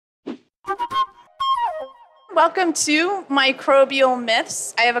Welcome to Microbial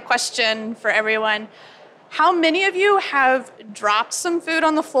Myths. I have a question for everyone. How many of you have dropped some food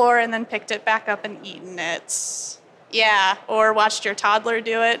on the floor and then picked it back up and eaten it? Yeah, or watched your toddler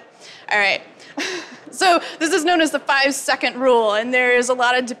do it? All right. So this is known as the 5-second rule, and there's a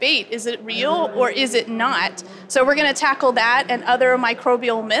lot of debate. Is it real or is it not? So we're going to tackle that and other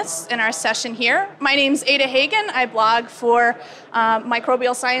microbial myths in our session here. My name's Ada Hagen. I blog for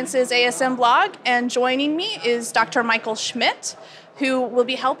Microbial Sciences ASM blog, and joining me is Dr. Michael Schmidt, who will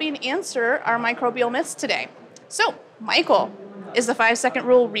be helping answer our microbial myths today. So, Michael, is the 5-second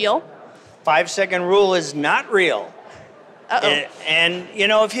rule real? 5-second rule is not real. Uh-oh. And,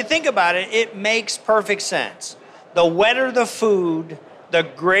 if you think about it, it makes perfect sense. The wetter the food, the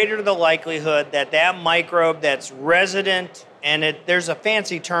greater the likelihood that that microbe that's resident, and there's a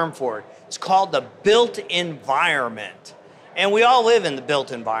fancy term for it. It's called the built environment. And we all live in the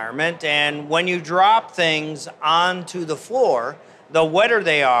built environment, and when you drop things onto the floor, the wetter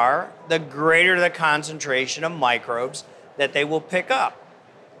they are, the greater the concentration of microbes that they will pick up.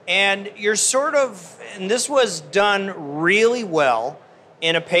 And and this was done really well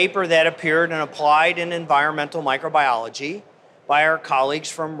in a paper that appeared and applied in environmental microbiology by our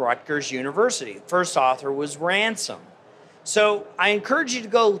colleagues from Rutgers University. The first author was Ransom. So I encourage you to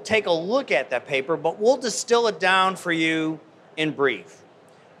go take a look at that paper, but we'll distill it down for you in brief.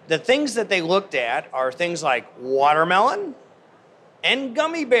 The things that they looked at are things like watermelon and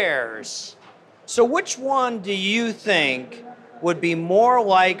gummy bears. So which one do you think would be more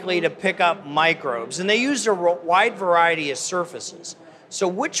likely to pick up microbes? And they used a wide variety of surfaces. So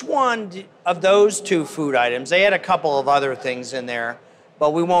which one of those two food items, they had a couple of other things in there,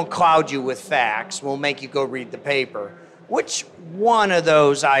 but we won't cloud you with facts. We'll make you go read the paper. Which one of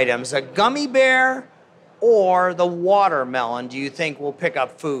those items, a gummy bear or the watermelon, do you think will pick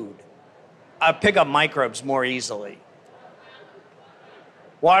up pick up microbes more easily?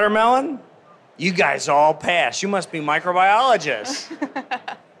 Watermelon? You guys all pass. You must be microbiologists.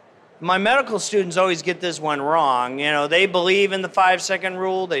 My medical students always get this one wrong. They believe in the 5-second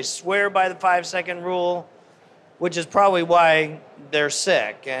rule. They swear by the 5-second rule, which is probably why they're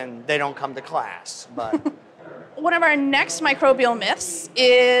sick and they don't come to class. But one of our next microbial myths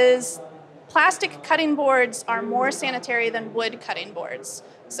is plastic cutting boards are more sanitary than wood cutting boards.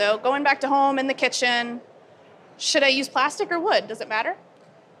 So going back to home in the kitchen, should I use plastic or wood? Does it matter?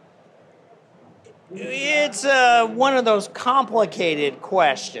 It's one of those complicated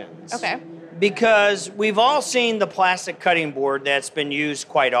questions. Okay. Because we've all seen the plastic cutting board that's been used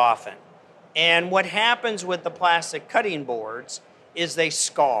quite often. And what happens with the plastic cutting boards is they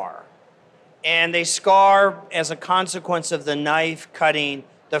scar. And they scar as a consequence of the knife cutting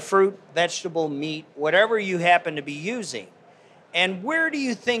the fruit, vegetable, meat, whatever you happen to be using. And where do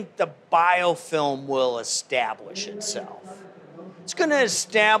you think the biofilm will establish itself? It's going to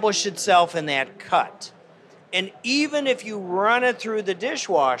establish itself in that cut. And even if you run it through the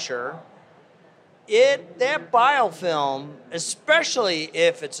dishwasher, that biofilm, especially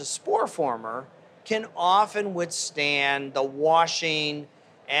if it's a spore former, can often withstand the washing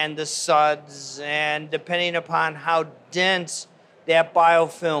and the suds, and depending upon how dense that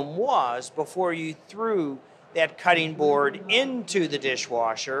biofilm was before you threw that cutting board into the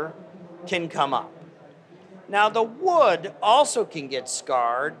dishwasher, can come up. Now, the wood also can get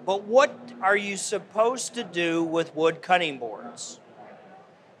scarred, but what are you supposed to do with wood cutting boards?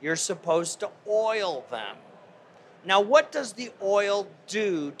 You're supposed to oil them. Now, what does the oil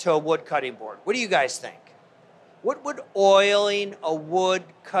do to a wood cutting board? What do you guys think? What would oiling a wood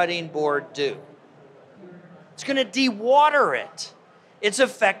cutting board do? It's going to dewater it. It's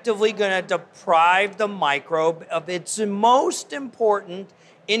effectively going to deprive the microbe of its most important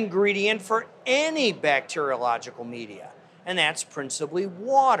ingredient for any bacteriological media, and that's principally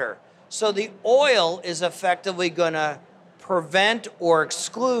water. So the oil is effectively going to prevent or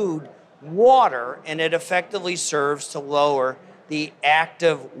exclude water, and it effectively serves to lower the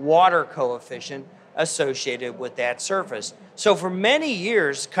active water coefficient associated with that surface. So for many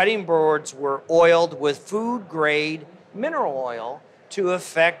years, cutting boards were oiled with food-grade mineral oil to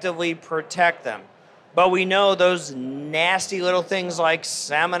effectively protect them. But we know those nasty little things like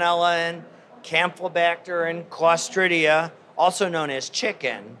salmonella and campylobacter and clostridia, also known as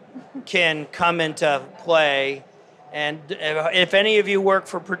chicken, can come into play. And if any of you work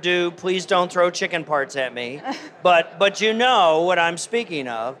for Purdue, please don't throw chicken parts at me. But you know what I'm speaking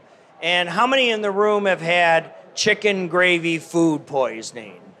of. And how many in the room have had chicken gravy food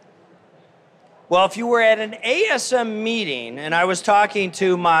poisoning? Well, if you were at an ASM meeting, and I was talking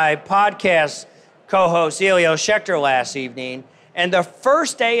to my podcast co-host Elio Schechter last evening, And the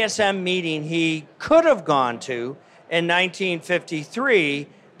first ASM meeting he could have gone to in 1953,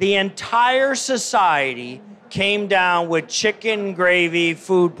 the entire society came down with chicken gravy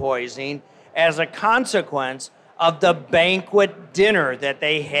food poisoning as a consequence of the banquet dinner that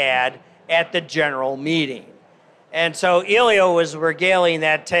they had at the general meeting. And so Elio was regaling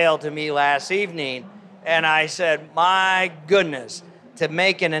that tale to me last evening, and I said, my goodness, to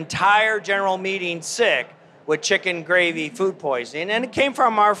make an entire general meeting sick with chicken gravy food poisoning. And it came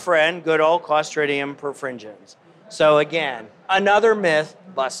from our friend, good old Clostridium perfringens. So again, another myth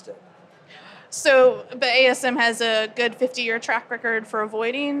busted. So, but ASM has a good 50-year track record for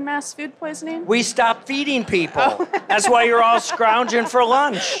avoiding mass food poisoning? We stopped feeding people. That's why you're all scrounging for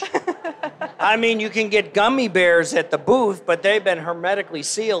lunch. I mean, you can get gummy bears at the booth, but they've been hermetically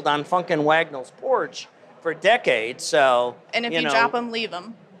sealed on Funkin' Wagnall's porch for decades, so... And if you drop them, leave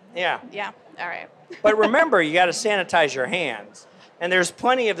them. Yeah. Yeah, all right. But remember, you got to sanitize your hands. And there's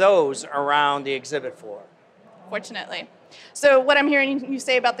plenty of those around the exhibit floor. Fortunately. So what I'm hearing you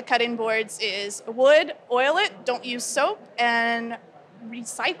say about the cutting boards is wood, oil it, don't use soap, and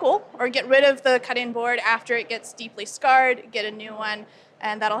recycle or get rid of the cutting board after it gets deeply scarred, get a new one,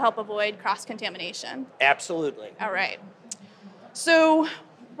 and that'll help avoid cross-contamination. Absolutely. All right. So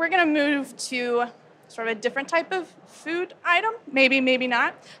we're going to move to sort of a different type of food item. Maybe, maybe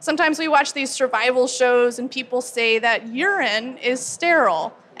not. Sometimes we watch these survival shows and people say that urine is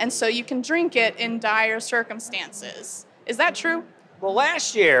sterile, and so you can drink it in dire circumstances. Is that true? Well,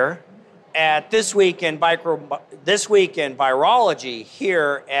 last year at This Week in Virology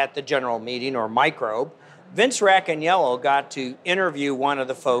here at the General Meeting, or Microbe, Vince Racaniello got to interview one of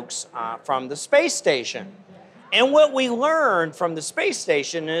the folks from the space station. And what we learned from the space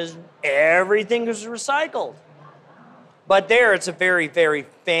station is everything is recycled. But there it's a very, very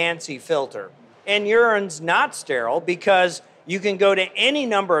fancy filter. And urine's not sterile because you can go to any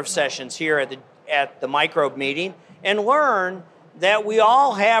number of sessions here at the Microbe meeting and learn that we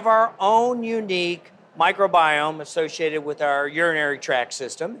all have our own unique microbiome associated with our urinary tract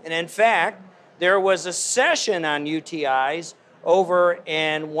system. And in fact, there was a session on UTIs over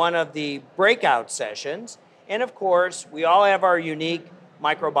in one of the breakout sessions. And of course, we all have our unique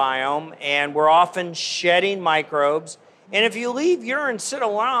microbiome, and we're often shedding microbes. And if you leave urine sit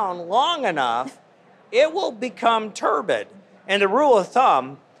around long enough, it will become turbid. And the rule of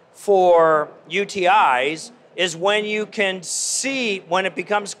thumb for UTIs is when you can see, when it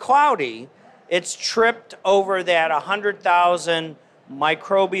becomes cloudy, it's tripped over that 100,000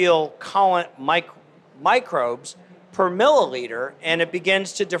 microbial microbes per milliliter, and it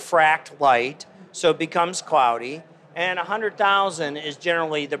begins to diffract light, so it becomes cloudy. And 100,000 is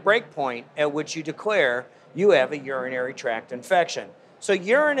generally the break point at which you declare you have a urinary tract infection. So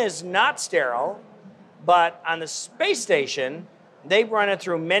urine is not sterile, but on the space station, they run it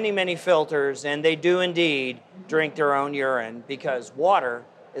through many, many filters, and they do indeed drink their own urine because water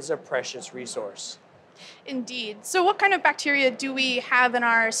is a precious resource. Indeed. So what kind of bacteria do we have in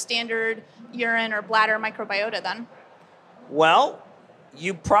our standard urine or bladder microbiota then? Well,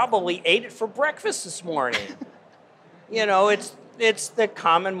 you probably ate it for breakfast this morning. You know, it's the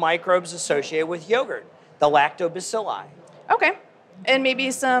common microbes associated with yogurt, the lactobacilli. Okay. And maybe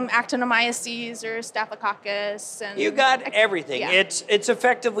some actinomyces or staphylococcus. And you got everything. Yeah. It's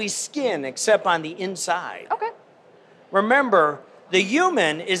effectively skin, except on the inside. Okay. Remember, the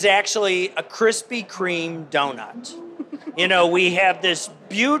human is actually a Krispy Kreme donut. You know, we have this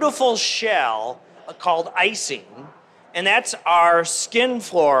beautiful shell called icing, and that's our skin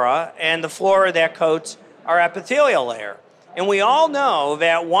flora and the flora that coats our epithelial layer. And we all know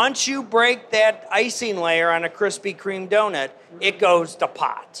that once you break that icing layer on a Krispy Kreme donut, it goes to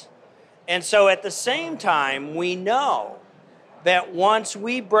pot. And so at the same time, we know that once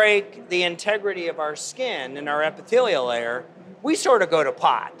we break the integrity of our skin and our epithelial layer, we sort of go to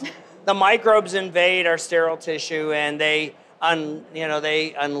pot. The microbes invade our sterile tissue, and they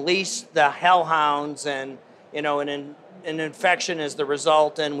unleash the hellhounds, and an infection is the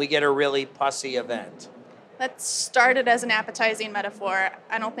result, and we get a really pussy event. That started as an appetizing metaphor.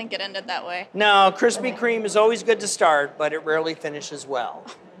 I don't think it ended that way. No, Krispy Kreme is always good to start, but it rarely finishes well.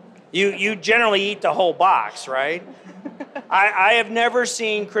 You generally eat the whole box, right? I have never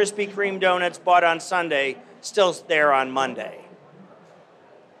seen Krispy Kreme donuts bought on Sunday still there on Monday.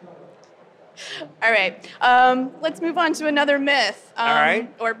 All right. Let's move on to another myth. All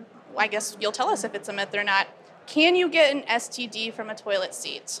right. Or I guess you'll tell us if it's a myth or not. Can you get an STD from a toilet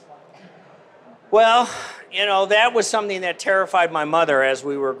seat? Well, that was something that terrified my mother as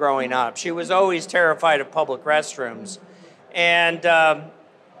we were growing up. She was always terrified of public restrooms. And,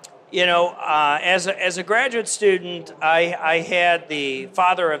 As a graduate student, I had the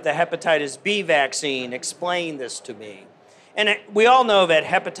father of the hepatitis B vaccine explain this to me. And we all know that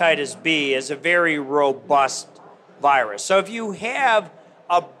hepatitis B is a very robust virus. So if you have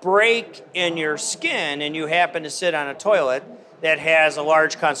a break in your skin and you happen to sit on a toilet that has a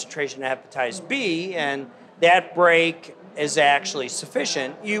large concentration of hepatitis B and that break is actually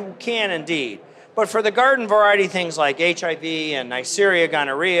sufficient, you can indeed. But for the garden variety things like HIV and Neisseria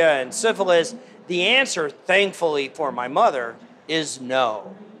gonorrhea and syphilis, the answer, thankfully for my mother, is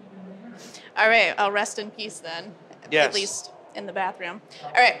no. All right, I'll rest in peace then, yes. At least in the bathroom.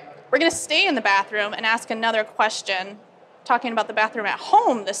 All right, we're going to stay in the bathroom and ask another question, talking about the bathroom at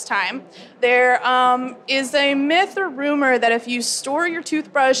home this time. There is a myth or rumor that if you store your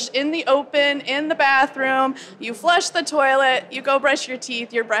toothbrush in the open, in the bathroom, you flush the toilet, you go brush your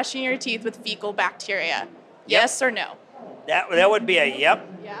teeth, you're brushing your teeth with fecal bacteria. Yep. Yes or no? That would be a yep.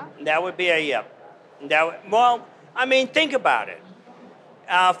 Yeah? That would be a yep. Think about it.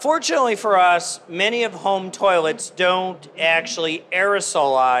 Fortunately for us, many of home toilets don't actually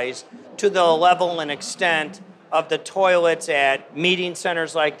aerosolize to the level and extent of the toilets at meeting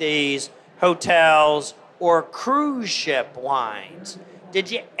centers like these, hotels, or cruise ship lines.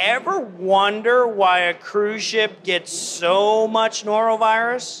 Did you ever wonder why a cruise ship gets so much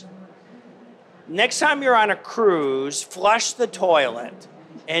norovirus? Next time you're on a cruise, flush the toilet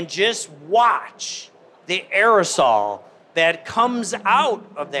and just watch the aerosol that comes out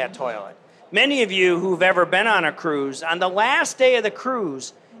of that toilet. Many of you who've ever been on a cruise, on the last day of the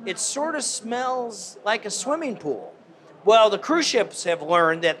cruise, it sort of smells like a swimming pool. Well, the cruise ships have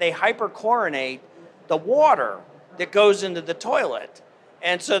learned that they hyperchlorinate the water that goes into the toilet.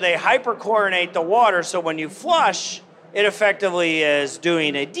 And so they hyperchlorinate the water, so when you flush, it effectively is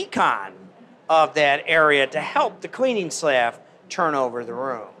doing a decon of that area to help the cleaning staff turn over the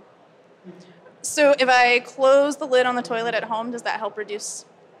room. So if I close the lid on the toilet at home, does that help reduce?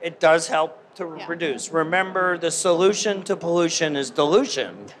 It does help to reduce. Remember, the solution to pollution is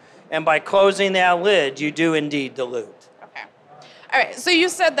dilution. And by closing that lid, you do indeed dilute. Okay. All right, so you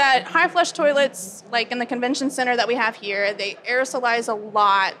said that high flush toilets, like in the convention center that we have here, they aerosolize a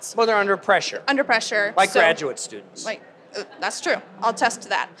lot. Well, they're under pressure. Under pressure. Like graduate students. That's true. I'll attest to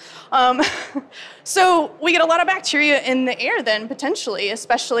that. So we get a lot of bacteria in the air then, potentially,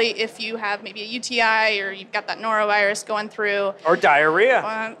 especially if you have maybe a UTI or you've got that norovirus going through. Or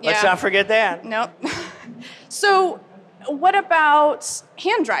diarrhea. Let's not forget that. Nope. So what about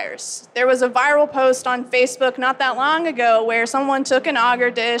hand dryers? There was a viral post on Facebook not that long ago where someone took an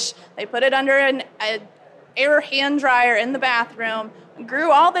agar dish, they put it under an air hand dryer in the bathroom,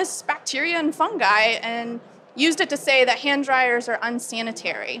 grew all this bacteria and fungi, and used it to say that hand dryers are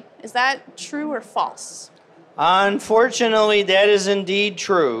unsanitary. Is that true or false? Unfortunately, that is indeed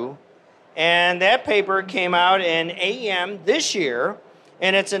true. And that paper came out in AEM this year,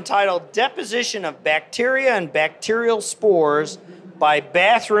 and it's entitled Deposition of Bacteria and Bacterial Spores by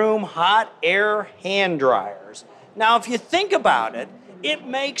Bathroom Hot Air Hand Dryers. Now, if you think about it, it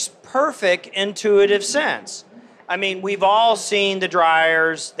makes perfect intuitive sense. I mean, we've all seen the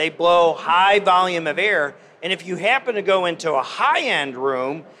dryers. They blow high volume of air. And if you happen to go into a high-end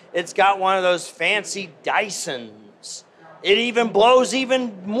room, it's got one of those fancy Dysons. It even blows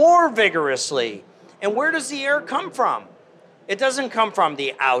even more vigorously. And where does the air come from? It doesn't come from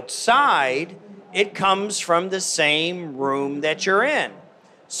the outside. It comes from the same room that you're in.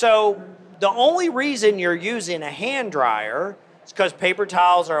 So the only reason you're using a hand dryer is because paper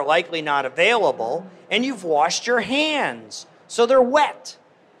towels are likely not available, and you've washed your hands, so they're wet.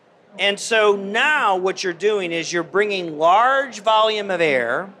 And so now what you're doing is you're bringing large volume of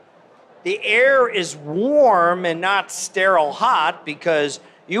air. The air is warm and not sterile hot because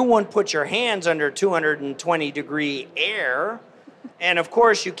you wouldn't put your hands under 220 degree air. And of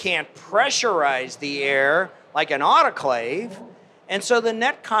course you can't pressurize the air like an autoclave. And so the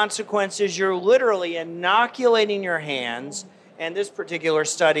net consequence is you're literally inoculating your hands. And this particular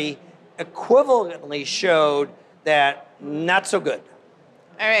study equivalently showed that not so good.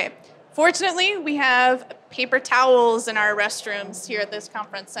 All right. Fortunately, we have paper towels in our restrooms here at this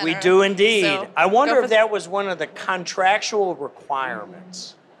conference center. We do indeed. So I wonder if that was one of the contractual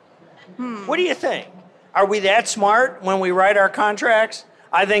requirements. What do you think? Are we that smart when we write our contracts?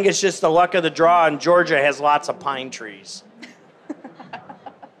 I think it's just the luck of the draw, and Georgia has lots of pine trees.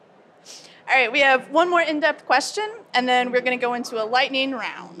 All right, we have one more in-depth question, and then we're going to go into a lightning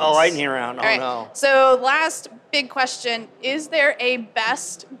round. A lightning round, All right. No. So last big question, is there a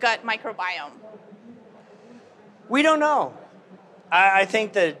best gut microbiome? We don't know. I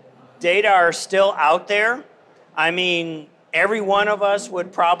think the data are still out there. I mean, every one of us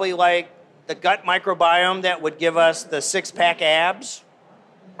would probably like the gut microbiome that would give us the six-pack abs,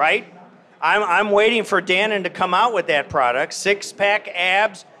 right? I'm waiting for Dannon to come out with that product. Six-pack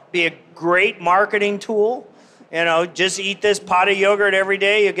abs, be a great marketing tool. You know, just eat this pot of yogurt every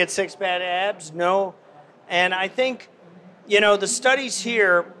day, you get six-pack abs. No. And I think, you know, the studies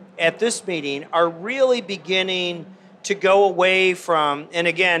here at this meeting are really beginning to go away from, and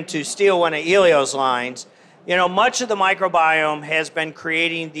again, to steal one of Elio's lines, you know, much of the microbiome has been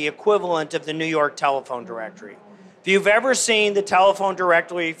creating the equivalent of the New York telephone directory. If you've ever seen the telephone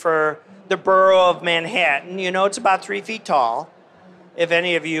directory for the borough of Manhattan, you know it's about 3 feet tall, if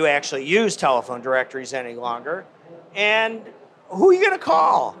any of you actually use telephone directories any longer. And who are you going to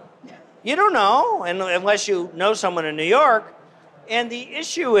call? You don't know, unless you know someone in New York. And the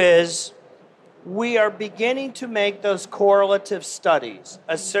issue is, we are beginning to make those correlative studies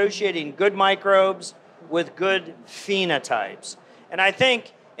associating good microbes with good phenotypes. And I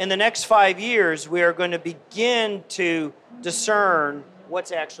think in the next 5 years, we are going to begin to discern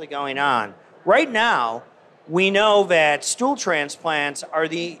what's actually going on. Right now, we know that stool transplants are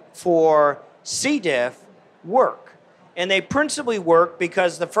for C. diff work. And they principally work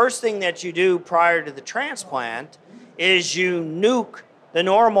because the first thing that you do prior to the transplant is you nuke the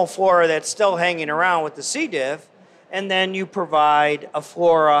normal flora that's still hanging around with the C. diff, and then you provide a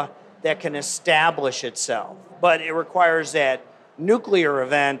flora that can establish itself. But it requires that nuclear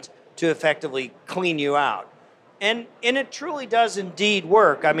event to effectively clean you out. And it truly does indeed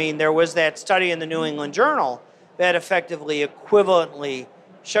work. I mean, there was that study in the New England Journal that effectively equivalently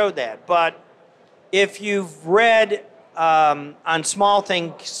showed that. But if you've read on Small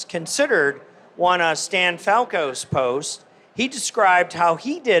Things Considered, one of Stan Falco's post, he described how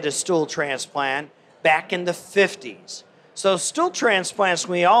he did a stool transplant back in the 50s. So stool transplants,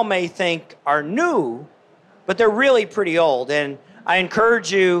 we all may think are new, but they're really pretty old. And I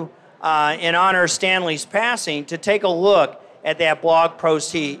encourage you, in honor of Stanley's passing, to take a look at that blog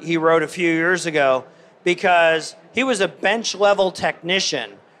post he wrote a few years ago, because he was a bench-level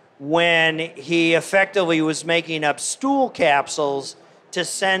technician when he effectively was making up stool capsules to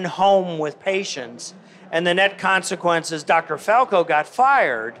send home with patients. And the net consequence is Dr. Falco got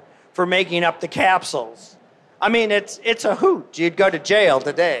fired for making up the capsules. I mean, it's a hoot. You'd go to jail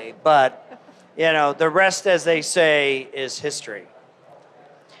today, but, you know, the rest, as they say, is history.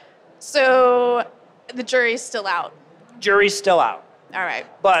 So the jury's still out. Jury's still out. All right.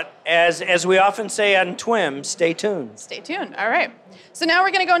 But as we often say on TWIM, stay tuned. Stay tuned. All right. So now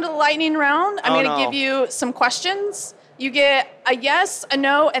we're going to go into the lightning round. I'm going to give you some questions. You get a yes, a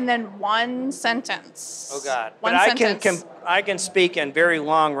no, and then one sentence. Oh, God. One but sentence. I can speak in very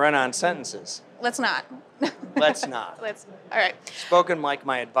long run-on sentences. Let's not. Let's not. All right. Spoken like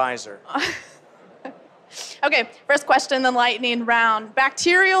my advisor. Okay, first question, the lightning round.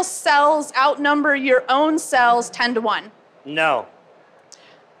 Bacterial cells outnumber your own cells 10 to 1. No.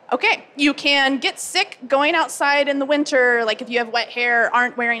 Okay, you can get sick going outside in the winter, like if you have wet hair,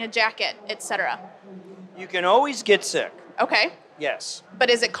 aren't wearing a jacket, etc. You can always get sick. Okay. Yes. But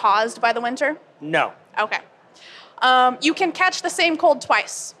is it caused by the winter? No. Okay. You can catch the same cold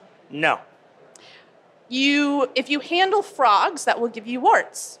twice. No. If you handle frogs, that will give you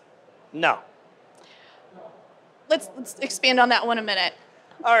warts. No. Let's expand on that one a minute.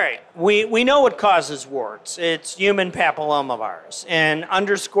 All right. We know what causes warts. It's human papillomavirus, and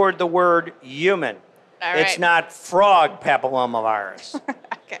underscored the word human. All right. It's not frog papillomavirus.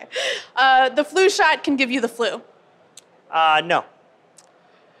 Okay. The flu shot can give you the flu. No.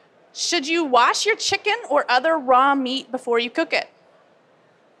 Should you wash your chicken or other raw meat before you cook it?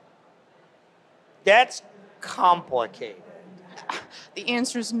 That's complicated. The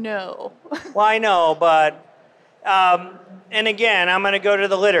answer is no. Well, I know, but, and again, I'm going to go to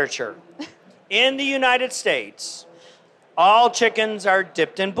the literature. In the United States, all chickens are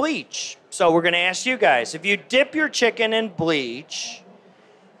dipped in bleach. So we're going to ask you guys, if you dip your chicken in bleach,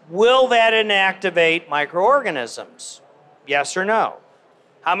 will that inactivate microorganisms? Yes or no?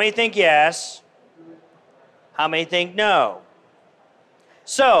 How many think yes? How many think no?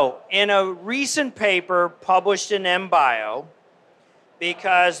 So, in a recent paper published in MBio,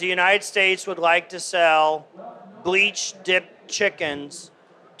 because the United States would like to sell bleach-dipped chickens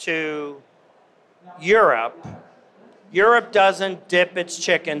to Europe, Europe doesn't dip its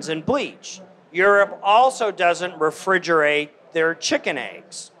chickens in bleach. Europe also doesn't refrigerate their chicken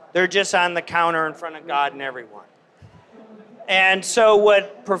eggs. They're just on the counter in front of God and everyone. And so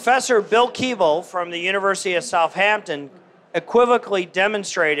what Professor Bill Keeble from the University of Southampton equivocally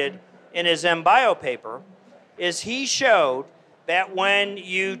demonstrated in his MBio paper is he showed that when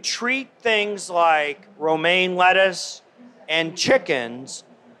you treat things like romaine lettuce and chickens,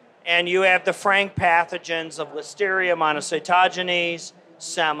 and you have the frank pathogens of Listeria monocytogenes,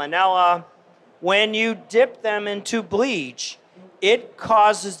 Salmonella. When you dip them into bleach, it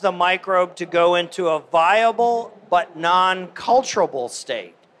causes the microbe to go into a viable but non-culturable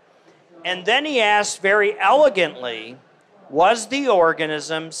state. And then he asked very elegantly, was the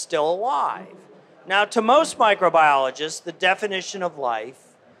organism still alive? Now, to most microbiologists, the definition of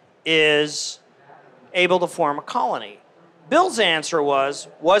life is able to form a colony. Bill's answer was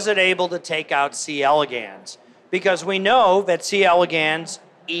it able to take out C. elegans? Because we know that C. elegans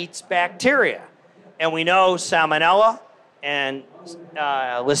eats bacteria. And we know Salmonella and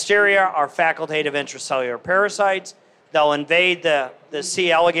Listeria are facultative intracellular parasites. They'll invade the C.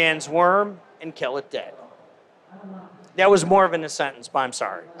 elegans worm and kill it dead. That was more than a sentence, but I'm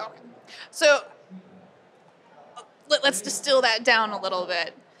sorry. Okay. So let's distill that down a little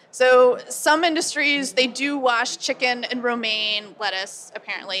bit. So some industries, they do wash chicken and romaine lettuce,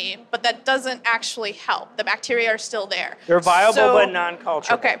 apparently, but that doesn't actually help. The bacteria are still there. They're viable but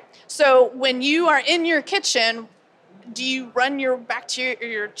non-culturable. Okay. So when you are in your kitchen, do you run your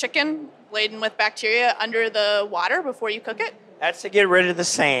chicken laden with bacteria under the water before you cook it? That's to get rid of the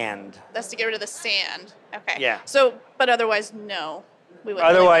sand. That's to get rid of the sand. Okay. Yeah. So, but otherwise, no. We wouldn't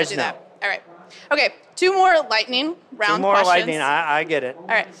Otherwise, really want to do no. that. All right. Okay. 2 more lightning round Two more questions. lightning. I get it. All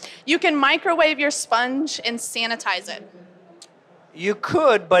right. You can microwave your sponge and sanitize it. You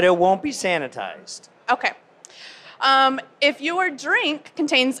could, but it won't be sanitized. Okay. If your drink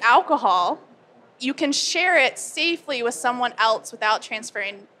contains alcohol, you can share it safely with someone else without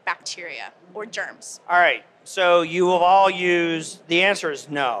transferring bacteria or germs. All right. So you have all used, the answer is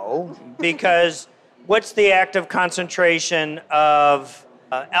no, because what's the active concentration of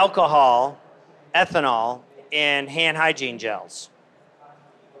alcohol, ethanol, in hand hygiene gels?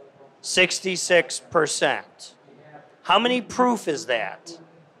 66%. How many proof is that?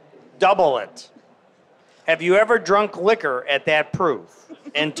 Double it. Have you ever drunk liquor at that proof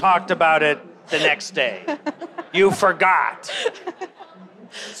and talked about it the next day? You forgot.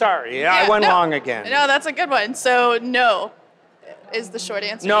 Sorry, I went long again. No, that's a good one. So no is the short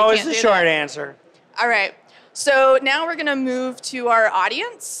answer. No is the short answer. All right. So now we're going to move to our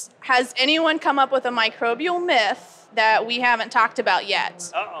audience. Has anyone come up with a microbial myth that we haven't talked about yet?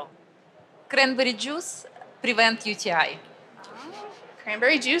 Uh-oh. Cranberry juice prevent UTI.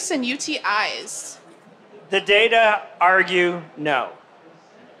 Cranberry juice and UTIs. The data argue no.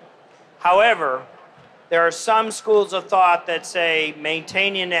 However, there are some schools of thought that say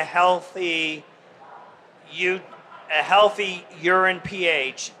maintaining a healthy urine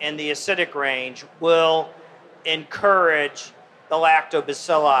pH in the acidic range will encourage the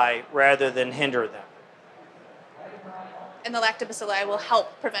lactobacilli rather than hinder them. And the lactobacilli will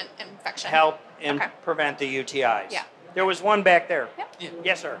help prevent infection. Prevent the UTIs. Yeah. There was one back there. Yeah.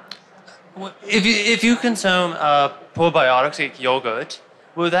 Yes, sir. If you consume probiotics like yogurt,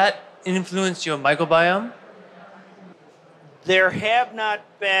 will that influence your microbiome? There have not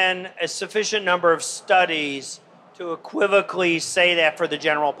been a sufficient number of studies to equivocally say that for the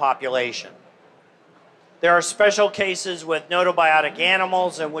general population. There are special cases with gnotobiotic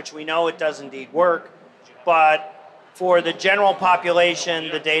animals in which we know it does indeed work, but for the general population,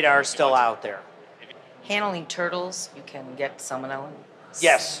 the data are still out there. Handling turtles, you can get salmonella.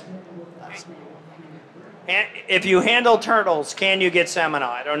 Yes. And if you handle turtles, can you get salmonella?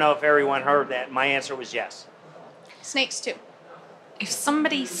 I don't know if everyone heard that. My answer was yes. Snakes too. If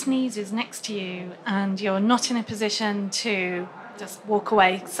somebody sneezes next to you and you're not in a position to just walk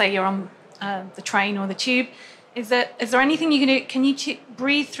away, say you're on the train or the tube, is there anything you can do? Can you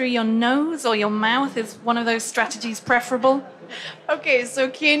breathe through your nose or your mouth? Is one of those strategies preferable? Okay, so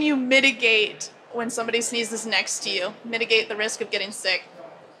can you mitigate when somebody sneezes next to you? Mitigate the risk of getting sick?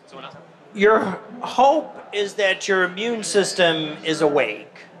 Your hope is that your immune system is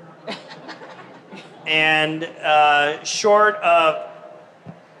awake. And short of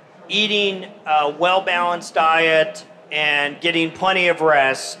eating a well-balanced diet and getting plenty of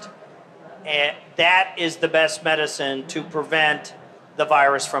rest, that is the best medicine to prevent the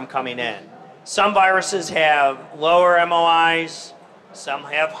virus from coming in. Some viruses have lower MOIs, some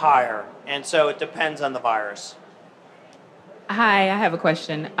have higher, and so it depends on the virus. Hi, I have a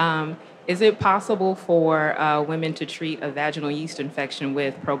question. Is it possible for women to treat a vaginal yeast infection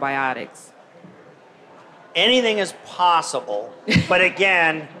with probiotics? Anything is possible, but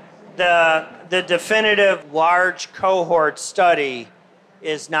again, the definitive large cohort study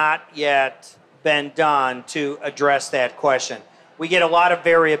is not yet been done to address that question. We get a lot of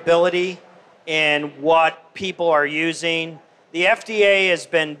variability in what people are using. The FDA has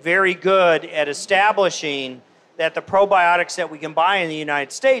been very good at establishing that the probiotics that we can buy in the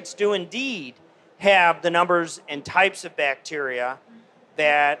United States do indeed have the numbers and types of bacteria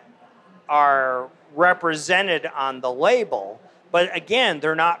that are represented on the label, but again,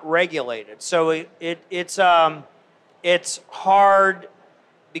 they're not regulated. So it's hard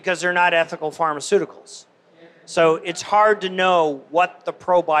because they're not ethical pharmaceuticals. So it's hard to know what the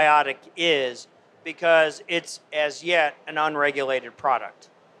probiotic is because it's as yet an unregulated product.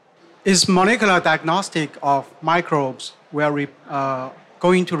 Is molecular diagnostic of microbes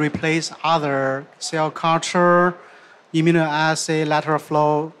going to replace other cell culture, immunoassay, lateral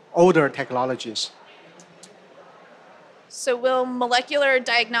flow, older technologies? So will molecular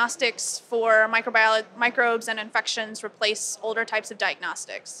diagnostics for microbes and infections replace older types of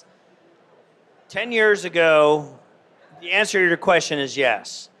diagnostics? 10 years ago, the answer to your question is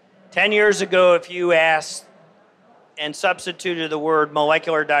yes. 10 years ago, if you asked and substituted the word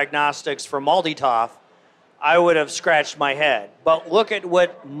molecular diagnostics for MALDI-TOF, I would have scratched my head. But look at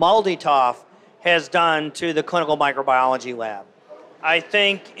what MALDI-TOF has done to the clinical microbiology lab. I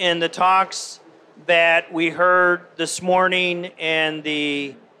think in the talks that we heard this morning in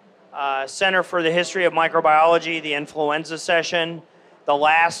the Center for the History of Microbiology, the influenza session, the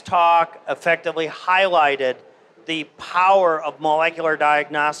last talk effectively highlighted the power of molecular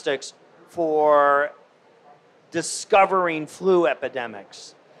diagnostics for discovering flu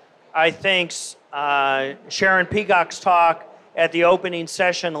epidemics. I think Sharon Peacock's talk at the opening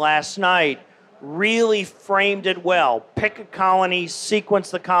session last night really framed it well. Pick a colony,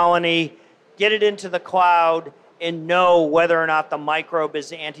 sequence the colony, get it into the cloud, and know whether or not the microbe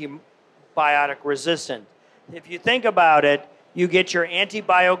is antibiotic resistant. If you think about it, you get your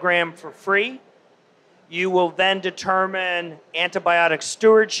antibiogram for free. You will then determine antibiotic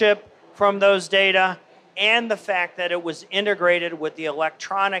stewardship from those data and the fact that it was integrated with the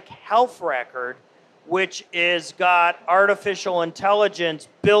electronic health record, which is got artificial intelligence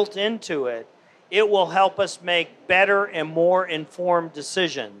built into it. It will help us make better and more informed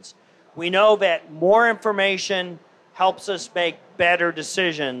decisions. We know that more information helps us make better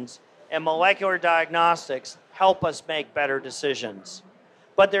decisions, and molecular diagnostics help us make better decisions.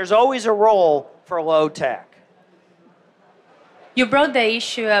 But there's always a role for low tech. You brought the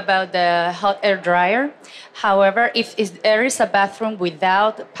issue about the hot air dryer. However, if there is a bathroom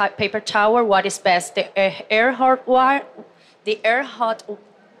without paper towel, what is best, the hot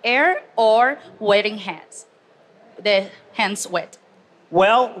air or wetting hands? The hands wet.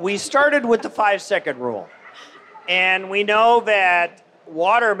 Well, we started with the 5-second rule. And we know that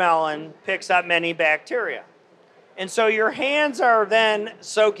watermelon picks up many bacteria. And so your hands are then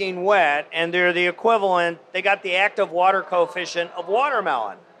soaking wet, and they're the equivalent, they got the active water coefficient of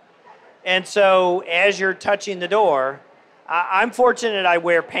watermelon. And so as you're touching the door, I'm fortunate I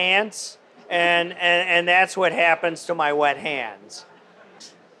wear pants, and that's what happens to my wet hands.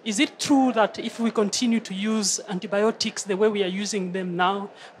 Is it true that if we continue to use antibiotics the way we are using them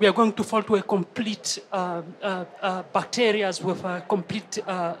now, we are going to fall to a complete bacteria with a complete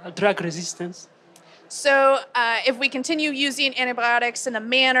drug resistance? So if we continue using antibiotics in the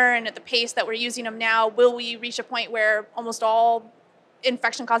manner and at the pace that we're using them now, will we reach a point where almost all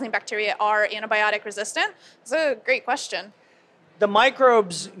infection-causing bacteria are antibiotic resistant? It's a great question. The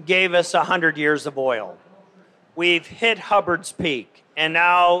microbes gave us 100 years of oil. We've hit Hubbard's peak, and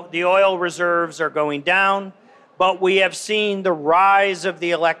now the oil reserves are going down, but we have seen the rise of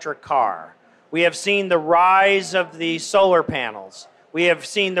the electric car. We have seen the rise of the solar panels. We have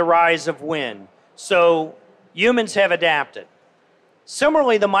seen the rise of wind. So humans have adapted.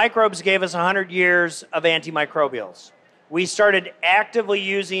 Similarly, the microbes gave us 100 years of antimicrobials. We started actively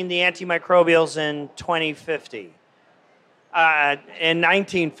using the antimicrobials in 2050, in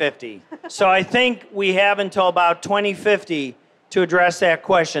 1950. So I think we have until about 2050 to address that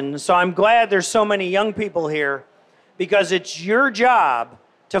question. So I'm glad there's so many young people here because it's your job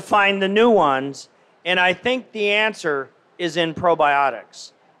to find the new ones. And I think the answer is in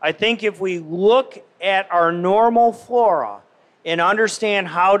probiotics. I think if we look at our normal flora and understand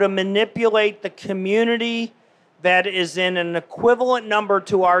how to manipulate the community that is in an equivalent number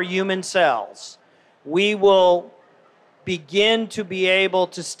to our human cells, we will begin to be able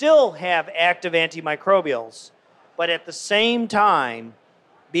to still have active antimicrobials, but at the same time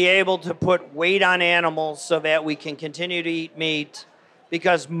be able to put weight on animals so that we can continue to eat meat,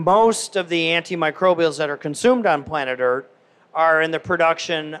 because most of the antimicrobials that are consumed on planet Earth are in the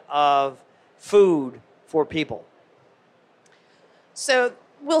production of food for people. So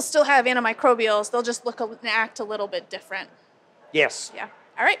we'll still have antimicrobials, they'll just look and act a little bit different. Yes. Yeah.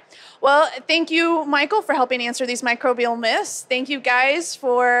 All right. Well, thank you, Michael, for helping answer these microbial myths. Thank you guys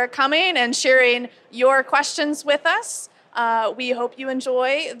for coming and sharing your questions with us. We hope you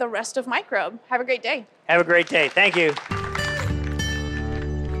enjoy the rest of Microbe. Have a great day. Have a great day. Thank you.